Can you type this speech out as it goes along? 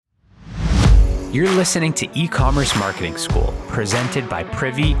You're listening to E-Commerce Marketing School, presented by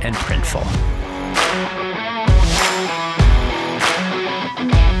Privy and Printful.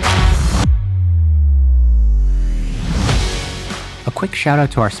 A quick shout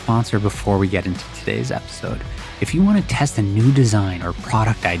out to our sponsor before we get into today's episode. If you want to test a new design or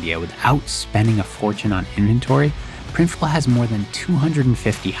product idea without spending a fortune on inventory, Printful has more than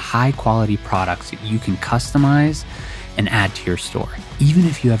 250 high-quality products that you can customize and add to your store, even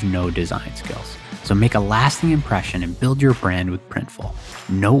if you have no design skills. So make a lasting impression and build your brand with Printful.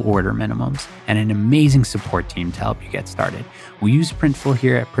 No order minimums and an amazing support team to help you get started. We use Printful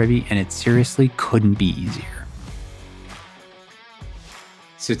here at Privy, and it seriously couldn't be easier.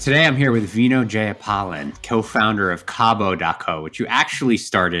 So today I'm here with Vino Jayapalan, co-founder of Cabo.co, which you actually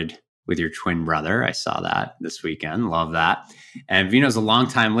started with your twin brother. I saw that this weekend. Love that. And Vino's a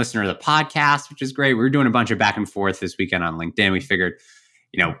longtime listener of the podcast, which is great. We were doing a bunch of back and forth this weekend on LinkedIn. We figured,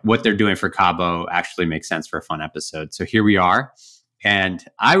 what they're doing for Cabo actually makes sense for a fun episode. So here we are. And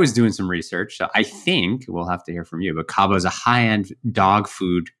I was doing some research. So I think we'll have to hear from you, but Cabo is a high-end dog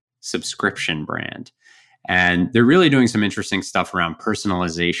food subscription brand. And they're really doing some interesting stuff around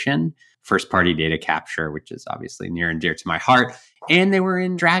personalization, first-party data capture, which is obviously near and dear to my heart. And they were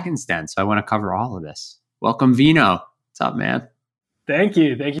in Dragon's Den. So I want to cover all of this. Welcome, Vino. What's up, man? Thank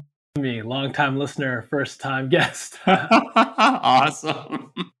you. Thank you for me. Long-time listener, first-time guest.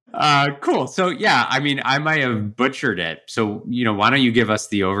 Awesome. Cool. So yeah, I might have butchered it. So, why don't you give us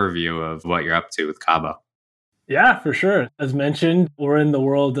the overview of what you're up to with Cabo? Yeah, for sure. As mentioned, we're in the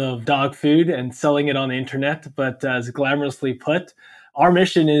world of dog food and selling it on the internet. But as glamorously put, our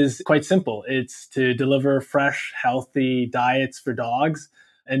mission is quite simple. It's to deliver fresh, healthy diets for dogs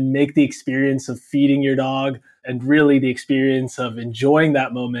and make the experience of feeding your dog and really the experience of enjoying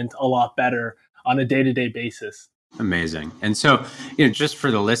that moment a lot better on a day-to-day basis. Amazing. And so, just for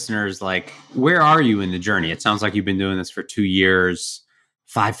the listeners, where are you in the journey? It sounds like you've been doing this for 2 years,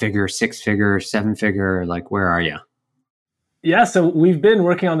 5-figure, 6-figure, 7-figure. Where are you? Yeah, so we've been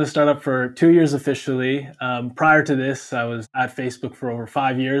working on this startup for 2 years officially. Prior to this, I was at Facebook for over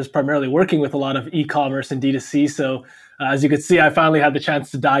 5 years, primarily working with a lot of e-commerce and D2C. So as you could see, I finally had the chance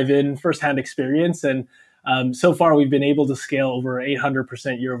to dive in, firsthand experience. And so far, we've been able to scale over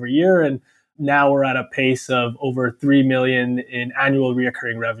 800% year over year. And now we're at a pace of over 3 million in annual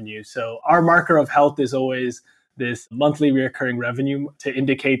recurring revenue. So our marker of health is always this monthly recurring revenue to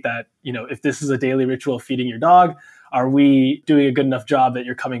indicate that, if this is a daily ritual of feeding your dog, are we doing a good enough job that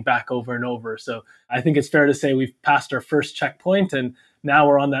you're coming back over and over? So I think it's fair to say we've passed our first checkpoint, and now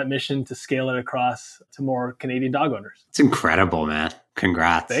we're on that mission to scale it across to more Canadian dog owners. It's incredible, man.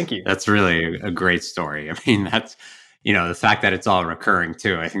 Congrats. Thank you. That's really a great story. That's, the fact that it's all recurring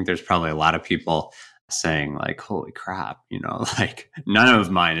too. I think there's probably a lot of people saying holy crap, none of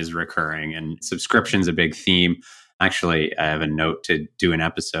mine is recurring, and subscription's a big theme. Actually, I have a note to do an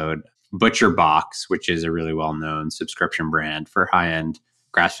episode. ButcherBox, which is a really well-known subscription brand for high-end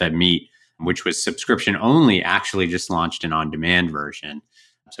grass-fed meat, which was subscription only, actually just launched an on-demand version.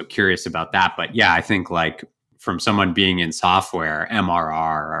 So curious about that. But yeah, I think from someone being in software, MRR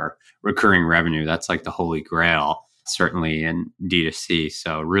or recurring revenue, that's the holy grail, certainly in D2C.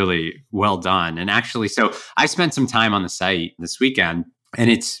 So really well done. And actually, so I spent some time on the site this weekend, and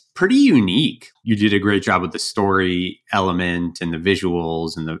it's pretty unique. You did a great job with the story element and the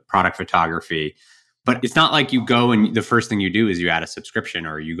visuals and the product photography. But it's not like you go and the first thing you do is you add a subscription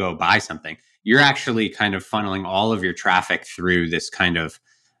or you go buy something. You're actually kind of funneling all of your traffic through this kind of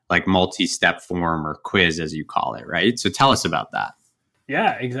multi-step form or quiz, as you call it, right? So tell us about that.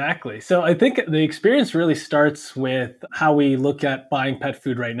 Yeah, exactly. So I think the experience really starts with how we look at buying pet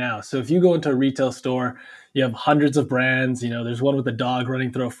food right now. So if you go into a retail store, you have hundreds of brands. There's one with a dog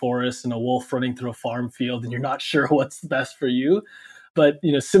running through a forest and a wolf running through a farm field, and you're not sure what's best for you. But,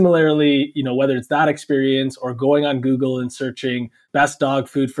 similarly, whether it's that experience or going on Google and searching best dog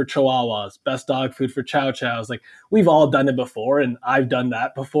food for Chihuahuas, best dog food for Chow Chows, we've all done it before. And I've done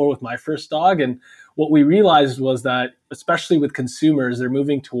that before with my first dog. And what we realized was that, especially with consumers, they're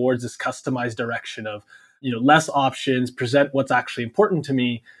moving towards this customized direction of, less options, present what's actually important to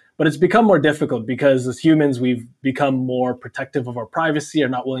me. But it's become more difficult because as humans, we've become more protective of our privacy, are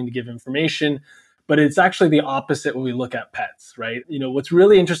not willing to give information. But it's actually the opposite when we look at pets, right? What's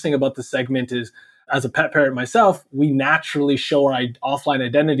really interesting about this segment is, as a pet parent myself, we naturally show our offline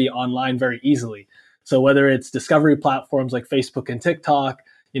identity online very easily. So whether it's discovery platforms like Facebook and TikTok,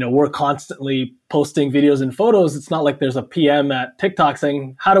 we're constantly posting videos and photos. It's not like there's a PM at TikTok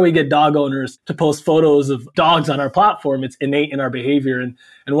saying, how do we get dog owners to post photos of dogs on our platform? It's innate in our behavior. And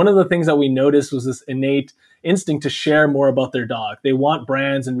one of the things that we noticed was this innate instinct to share more about their dog. They want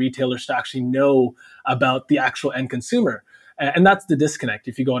brands and retailers to actually know about the actual end consumer. And that's the disconnect.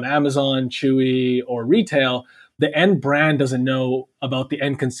 If you go on Amazon, Chewy, or retail, the end brand doesn't know about the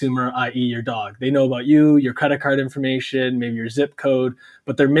end consumer, i.e. your dog. They know about you, your credit card information, maybe your zip code,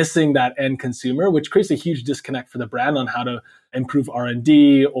 but they're missing that end consumer, which creates a huge disconnect for the brand on how to improve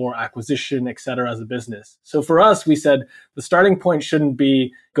R&D or acquisition, et cetera, as a business. So for us, we said the starting point shouldn't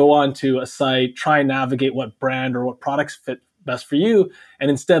be go on to a site, try and navigate what brand or what products fit best for you. And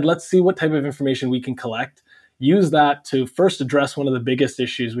instead, let's see what type of information we can collect. Use that to first address one of the biggest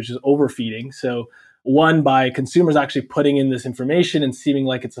issues, which is overfeeding. So one, by consumers actually putting in this information and seeming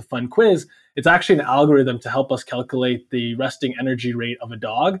like it's a fun quiz, it's actually an algorithm to help us calculate the resting energy rate of a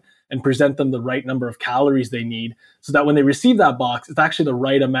dog and present them the right number of calories they need so that when they receive that box, it's actually the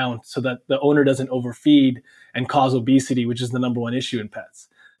right amount so that the owner doesn't overfeed and cause obesity, which is the number one issue in pets.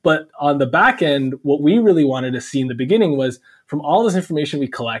 But on the back end, what we really wanted to see in the beginning was from all this information we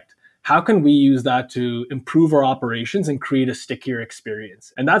collect, how can we use that to improve our operations and create a stickier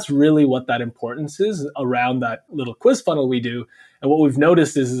experience? And that's really what that importance is around that little quiz funnel we do. And what we've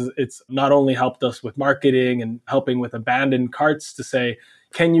noticed is it's not only helped us with marketing and helping with abandoned carts to say,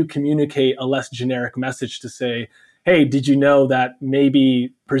 can you communicate a less generic message to say, hey, did you know that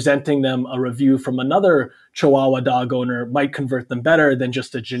maybe presenting them a review from another Chihuahua dog owner might convert them better than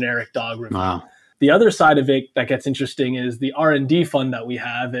just a generic dog review? Wow. The other side of it that gets interesting is the R&D fund that we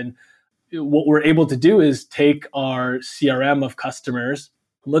have. And what we're able to do is take our CRM of customers,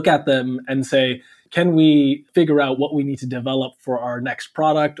 look at them and say, can we figure out what we need to develop for our next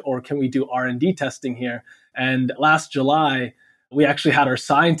product, or can we do R&D testing here? And last July, we actually had our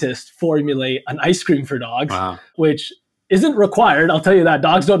scientist formulate an ice cream for dogs, Wow. which isn't required. I'll tell you that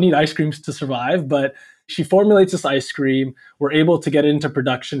dogs don't need ice creams to survive, but she formulates this ice cream. We're able to get it into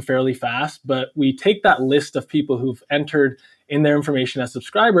production fairly fast, but we take that list of people who've entered in their information as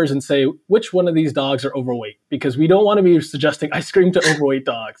subscribers and say, which one of these dogs are overweight? Because we don't want to be suggesting ice cream to overweight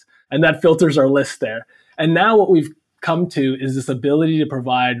dogs. And that filters our list there. And now what we've come to is this ability to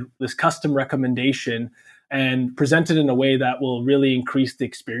provide this custom recommendation and present it in a way that will really increase the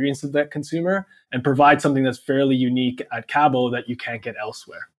experience of that consumer and provide something that's fairly unique at Cabo that you can't get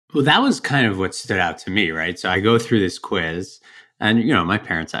elsewhere. Well, that was kind of what stood out to me, right? So I go through this quiz and, my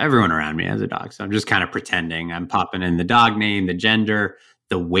parents, everyone around me has a dog. So I'm just kind of pretending I'm popping in the dog name, the gender,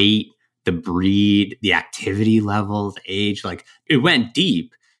 the weight, the breed, the activity level, the age. Like it went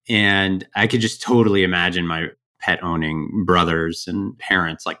deep. And I could just totally imagine my pet owning brothers and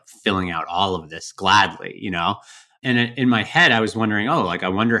parents like filling out all of this gladly, And in my head, I was wondering, I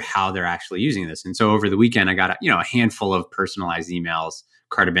wonder how they're actually using this. And so over the weekend, I got a handful of personalized emails,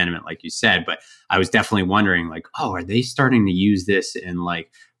 cart abandonment, like you said, but I was definitely wondering are they starting to use this in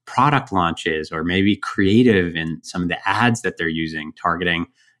like product launches or maybe creative in some of the ads that they're using, targeting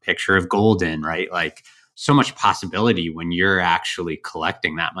picture of Golden, right? Like so much possibility when you're actually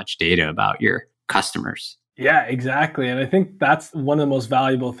collecting that much data about your customers. Yeah, exactly. And I think that's one of the most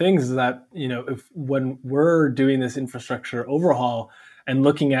valuable things is that, when we're doing this infrastructure overhaul and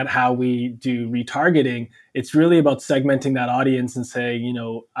looking at how we do retargeting, it's really about segmenting that audience and saying,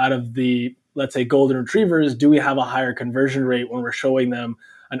 out of the, let's say, golden retrievers, do we have a higher conversion rate when we're showing them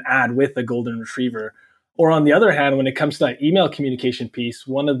an ad with a golden retriever? Or on the other hand, when it comes to that email communication piece,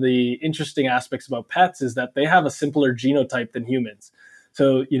 one of the interesting aspects about pets is that they have a simpler genotype than humans.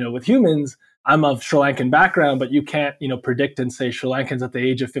 So, with humans, I'm of Sri Lankan background, but you can't, predict and say Sri Lankans at the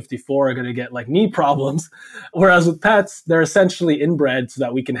age of 54 are going to get like knee problems. Whereas with pets, they're essentially inbred so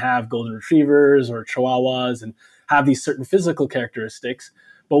that we can have golden retrievers or chihuahuas and have these certain physical characteristics.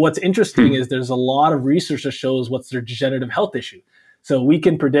 But what's interesting is there's a lot of research that shows what's their degenerative health issue. So we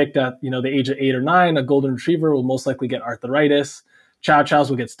can predict at, the age of 8 or 9, a golden retriever will most likely get arthritis. Chow chows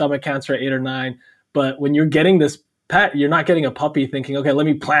will get stomach cancer at 8 or 9. But when you're getting this pet, you're not getting a puppy thinking, okay, let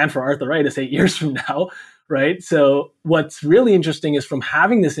me plan for arthritis 8 years from now, right? So what's really interesting is from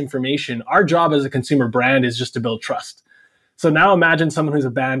having this information, our job as a consumer brand is just to build trust. So now imagine someone who's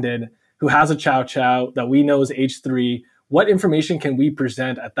abandoned, who has a chow chow that we know is age 3. What information can we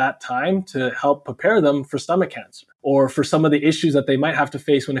present at that time to help prepare them for stomach cancer or for some of the issues that they might have to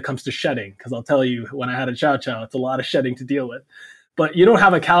face when it comes to shedding? Because I'll tell you, when I had a chow chow, it's a lot of shedding to deal with. But you don't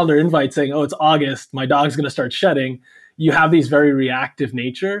have a calendar invite saying, it's August, my dog's going to start shedding. You have these very reactive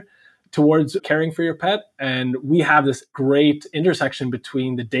nature towards caring for your pet. And we have this great intersection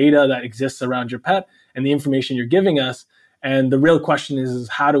between the data that exists around your pet and the information you're giving us. And the real question is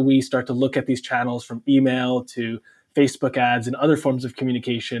how do we start to look at these channels from email to Facebook ads and other forms of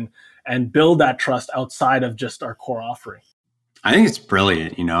communication and build that trust outside of just our core offering? I think it's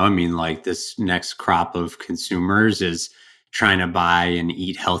brilliant. I mean, like this next crop of consumers is trying to buy and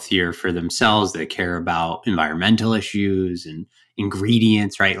eat healthier for themselves. They care about environmental issues and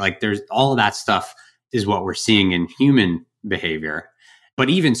ingredients, right? Like there's all of that stuff is what we're seeing in human behavior. But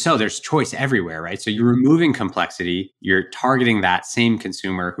even so, there's choice everywhere, right? So you're removing complexity. You're targeting that same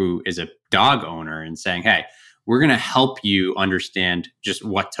consumer who is a dog owner and saying, hey, we're going to help you understand just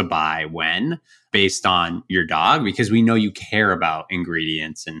what to buy when based on your dog, because we know you care about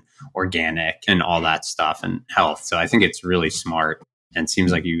ingredients and organic and all that stuff and health. So I think it's really smart and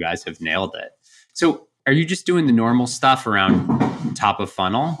seems like you guys have nailed it. So are you just doing the normal stuff around top of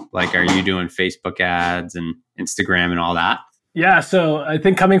funnel? Like, are you doing Facebook ads and Instagram and all that? Yeah, so I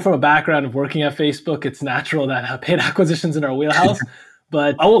think coming from a background of working at Facebook, it's natural that paid acquisition's in our wheelhouse.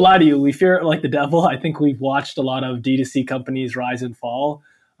 But I won't lie to you, we fear it like the devil. I think we've watched a lot of D2C companies rise and fall.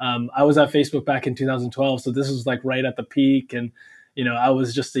 I was at Facebook back in 2012, so this was like right at the peak. And, I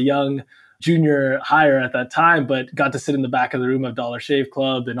was just a young junior hire at that time, but got to sit in the back of the room of Dollar Shave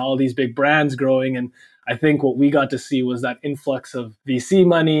Club and all these big brands growing. And I think what we got to see was that influx of VC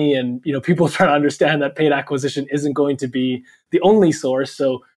money and, people trying to understand that paid acquisition isn't going to be the only source.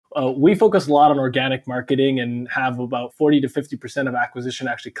 So we focus a lot on organic marketing and have about 40 to 50% of acquisition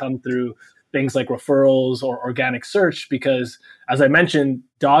actually come through things like referrals or organic search, because as I mentioned,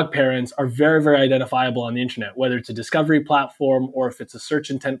 dog parents are very, very identifiable on the internet, whether it's a discovery platform or if it's a search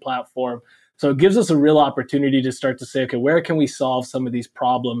intent platform. So it gives us a real opportunity to start to say, okay, where can we solve some of these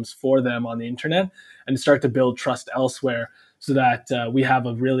problems for them on the internet and start to build trust elsewhere so that we have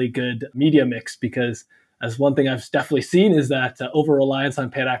a really good media mix? Because as one thing I've definitely seen is that over-reliance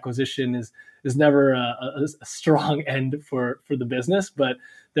on paid acquisition is never a strong end for the business, but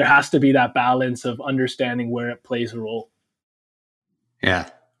there has to be that balance of understanding where it plays a role. Yeah.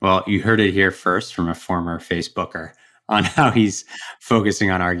 Well, you heard it here first from a former Facebooker on how he's focusing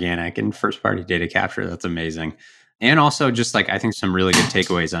on organic and first-party data capture. That's amazing. And also just like, I think some really good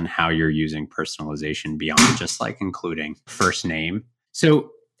takeaways on how you're using personalization beyond just like including first name.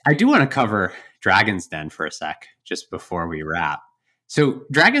 So I do want to cover Dragon's Den for a sec, just before we wrap. So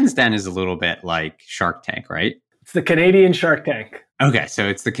Dragon's Den is a little bit like Shark Tank, right? It's the Canadian Shark Tank. Okay, so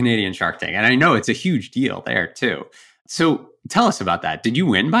it's the Canadian Shark Tank. And I know it's a huge deal there too. So tell us about that. Did you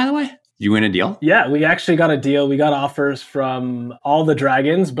win, by the way? Did you win a deal? Yeah, we actually got a deal. We got offers from all the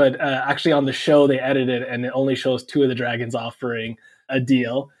dragons, but actually on the show, they edited and it only shows 2 of the dragons offering a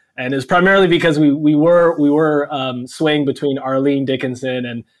deal. And it's primarily because we were swaying between Arlene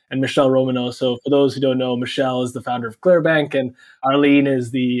Dickinson and Michelle Romanow. So for those who don't know, Michelle is the founder of Clearbank and Arlene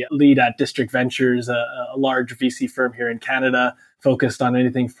is the lead at District Ventures, a large VC firm here in Canada, focused on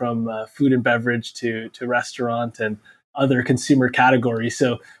anything from food and beverage to restaurant and other consumer categories.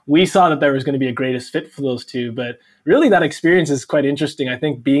 So we saw that there was going to be a greatest fit for those two. But really that experience is quite interesting. I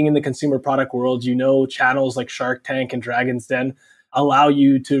think being in the consumer product world, channels like Shark Tank and Dragon's Den allow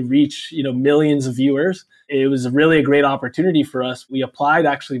you to reach, millions of viewers. It was really a great opportunity for us. We applied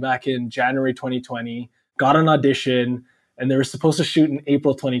actually back in January 2020, got an audition, and they were supposed to shoot in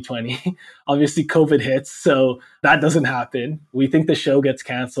April 2020. Obviously, COVID hits, so that doesn't happen. We think the show gets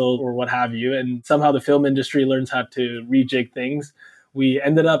canceled or what have you, and somehow the film industry learns how to rejig things. We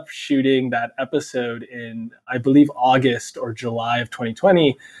ended up shooting that episode in, I believe, August or July of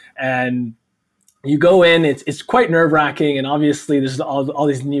 2020, and you go in, it's quite nerve-wracking, and obviously there's all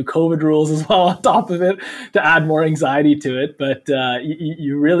these new COVID rules as well on top of it to add more anxiety to it. But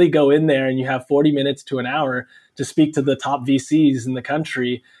you really go in there and you have 40 minutes to an hour to speak to the top VCs in the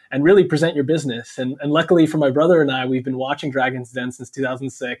country and really present your business. And luckily for my brother and I, we've been watching Dragon's Den since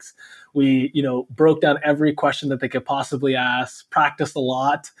 2006. We, broke down every question that they could possibly ask, practiced a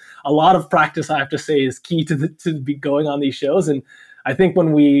lot. A lot of practice, I have to say, is key to be going on these shows. And I think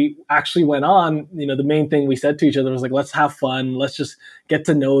when we actually went on, the main thing we said to each other was like, let's have fun. Let's just get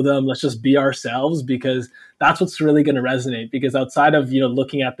to know them. Let's just be ourselves, because that's what's really going to resonate. Because outside of,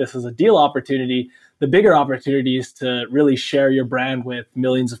 looking at this as a deal opportunity, the bigger opportunity is to really share your brand with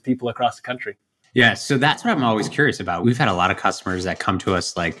millions of people across the country. Yeah. So that's what I'm always curious about. We've had a lot of customers that come to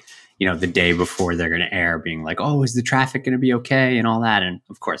us like, the day before they're going to air being like, oh, is the traffic going to be okay? And all that. And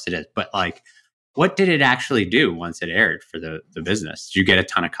of course it is. But like, what did it actually do once it aired for the business? Did you get a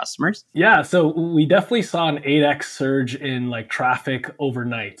ton of customers? Yeah, so we definitely saw an 8x surge in like traffic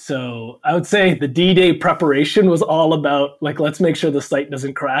overnight. So I would say the D-Day preparation was all about like, let's make sure the site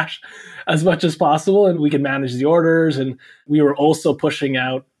doesn't crash as much as possible and we can manage the orders. And we were also pushing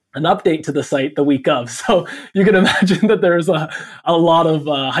out an update to the site the week of. So you can imagine that there was a lot of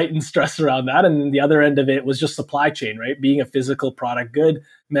heightened stress around that. And the other end of it was just supply chain, right? Being a physical product good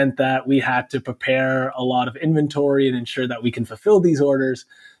meant that we had to prepare a lot of inventory and ensure that we can fulfill these orders.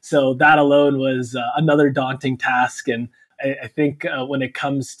 So that alone was another daunting task. And I think when it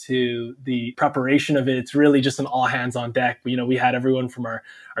comes to the preparation of it, it's really just an all hands on deck. We had everyone from our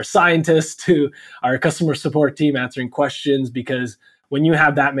scientists to our customer support team answering questions, because when you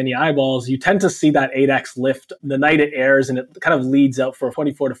have that many eyeballs, you tend to see that 8x lift the night it airs, and it kind of leads out for a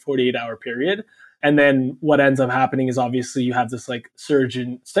 24 to 48 hour period. And then what ends up happening is obviously you have this like surge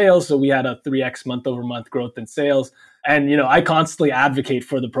in sales. So we had a 3x month over month growth in sales. And, I constantly advocate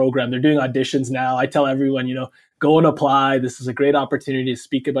for the program. They're doing auditions now. I tell everyone, go and apply. This is a great opportunity to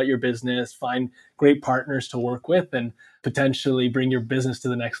speak about your business, find great partners to work with, and potentially bring your business to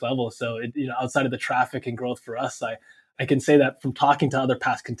the next level. So, outside of the traffic and growth for us, I can say that from talking to other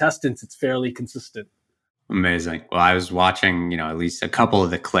past contestants, it's fairly consistent. Amazing. Well, I was watching, at least a couple of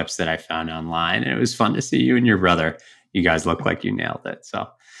the clips that I found online, and it was fun to see you and your brother. You guys look like you nailed it. So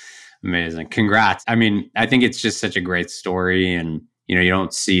amazing. Congrats. I mean, I think it's just such a great story, and, you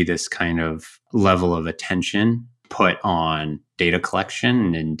don't see this kind of level of attention put on data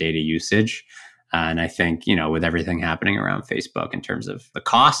collection and data usage. And I think, with everything happening around Facebook in terms of the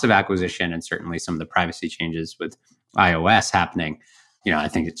cost of acquisition and certainly some of the privacy changes with iOS happening, I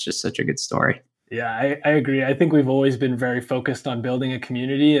think it's just such a good story. Yeah, I agree. I think we've always been very focused on building a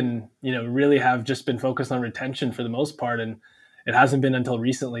community and, really have just been focused on retention for the most part. And it hasn't been until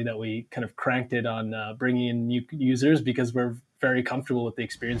recently that we kind of cranked it on bringing in new users, because we're very comfortable with the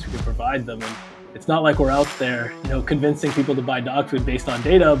experience we can provide them. And it's not like we're out there, convincing people to buy dog food based on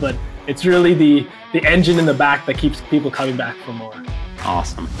data, but it's really the engine in the back that keeps people coming back for more.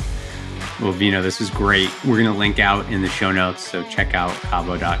 Awesome. Well, Vino, this was great. We're going to link out in the show notes, so check out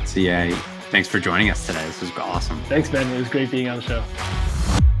cabo.ca. Thanks for joining us today. This was awesome. Thanks, Ben. It was great being on the show.